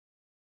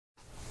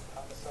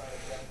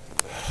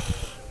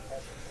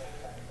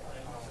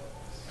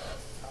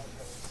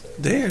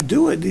There,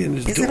 do it then.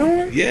 Is it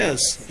on?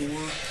 Yes.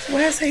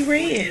 Why is it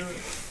red?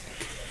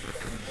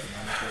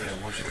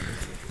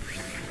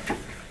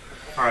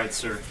 All right,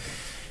 sir.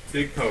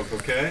 Big poke,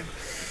 okay?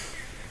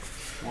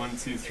 1,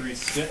 2, 3,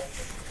 sit.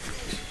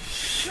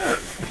 Sure.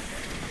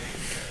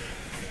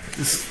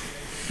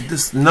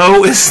 This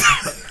no, it's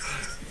not.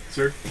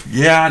 Sir?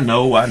 Yeah, I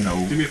know.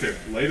 Do me a favor.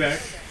 Lay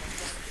back.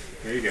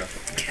 There you go.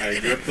 All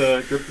right, grip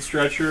the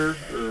stretcher,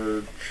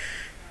 or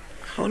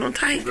Hold on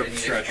tight. grip the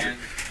stretcher.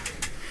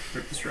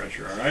 Grip the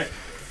stretcher, all right?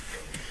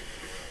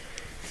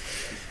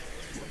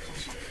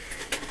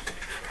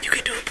 You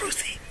can do it,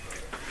 Brucey.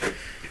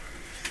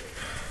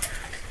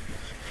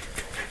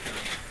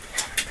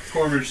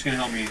 Corbin's just going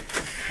to help me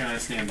kind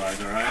of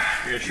standbys, all right?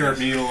 I got a sharp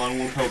needle. I don't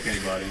want to poke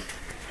anybody.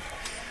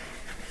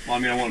 Well, I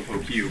mean, I want to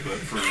poke you, but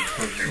for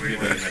giving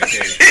me that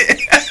case.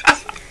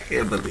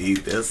 Can't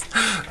believe this.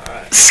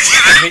 Alright.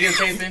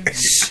 Videotaping?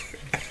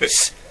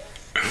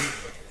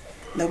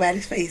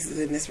 Nobody's face is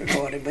in this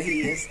recording, but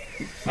he is.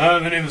 My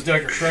name is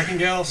Dr.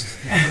 Schreckengelst.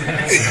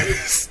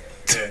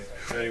 Okay,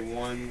 ready?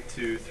 1,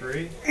 2,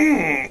 3.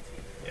 Yeah,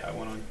 I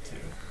went on 2.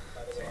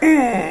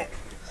 Sorry.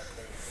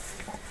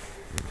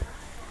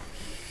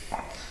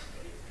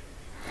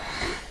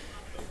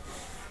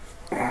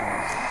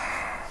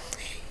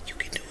 You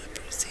can do it,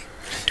 Brucey.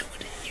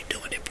 You're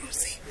doing it,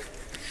 Brucey.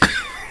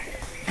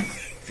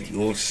 You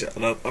won't shut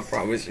up. I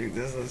promise you.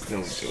 This is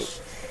no joke.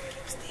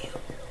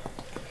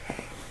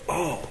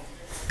 Oh.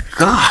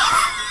 God.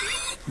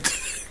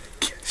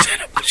 Shut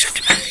up. Shut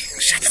your mouth.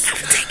 Shut your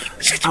mouth. Take it.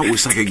 Shut your I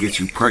wish I could get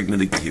you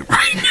pregnant again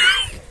right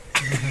now.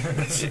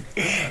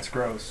 That's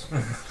gross.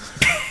 Shut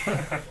your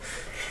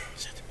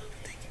mouth.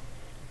 Take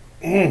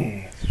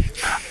it.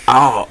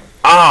 Oh.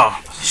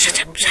 Shut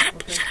up. Shut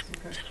up. Shut up.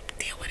 Shut up.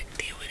 Deal with it.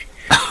 Deal with it.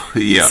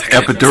 Yeah,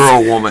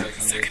 epidural woman.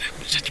 Suck it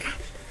up. Shut your mouth.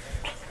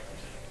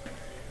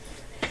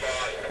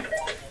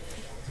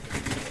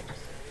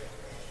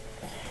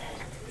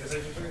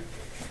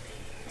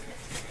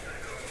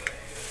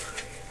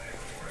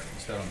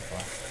 Start on the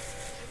clock.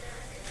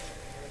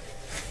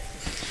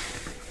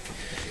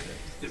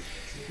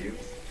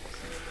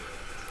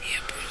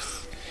 Yeah, Bruce.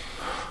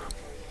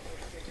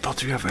 Don't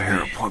you have a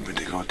hair appointment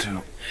to go to? I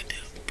do.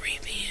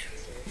 Breathe in.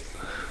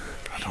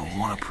 I don't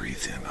want to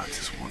breathe in. I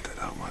just want that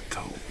out of my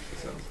toe.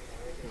 So,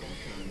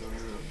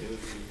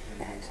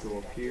 let's go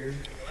up here.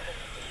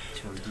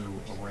 So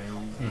do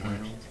around.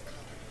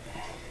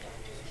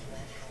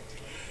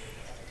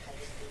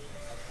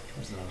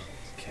 There's the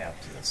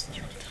cap to this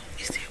thing.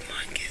 It's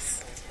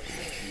humongous.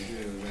 You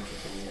do. That's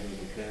just a little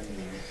bit of bend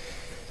there.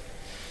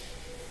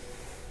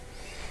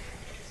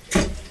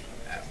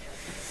 Ow.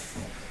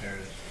 There it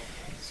is.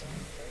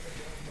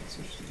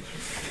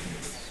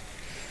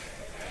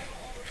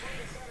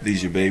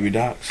 These your baby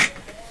docs?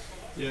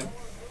 Yeah.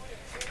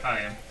 I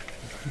am.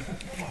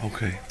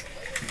 Okay.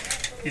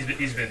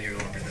 He's been here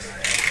longer than I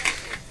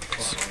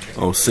have.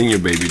 Oh, senior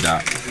baby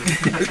doc.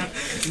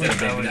 This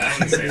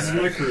This is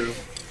my crew.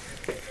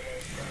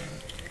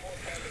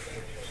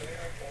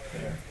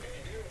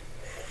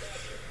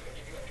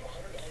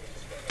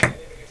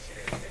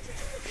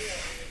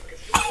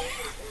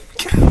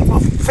 Get out of my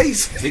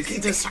face, Vicky.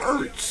 This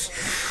hurts.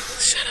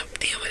 Shut up.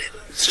 Deal with it.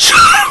 Shut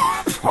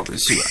up. I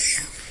promise you.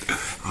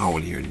 I don't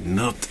want to hear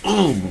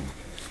nothing.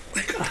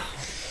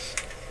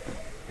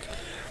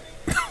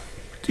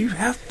 Do you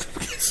have to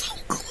get so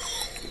close?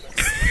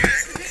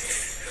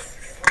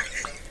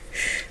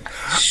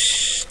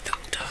 Shh.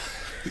 Don't talk.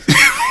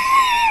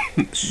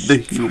 The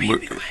humor.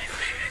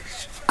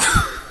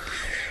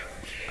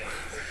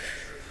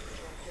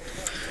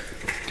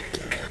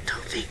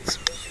 Don't things.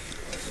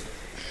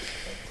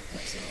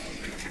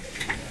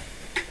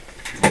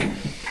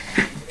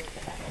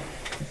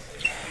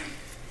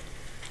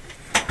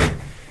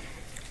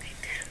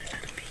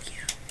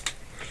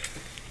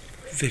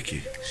 Vicky.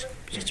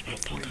 Shut your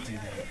mouth. Don't talk. Do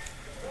that.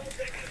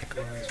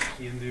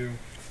 You can do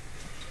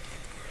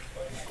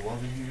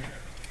glove in here.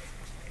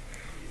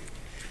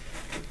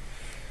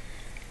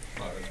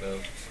 Alright,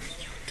 though.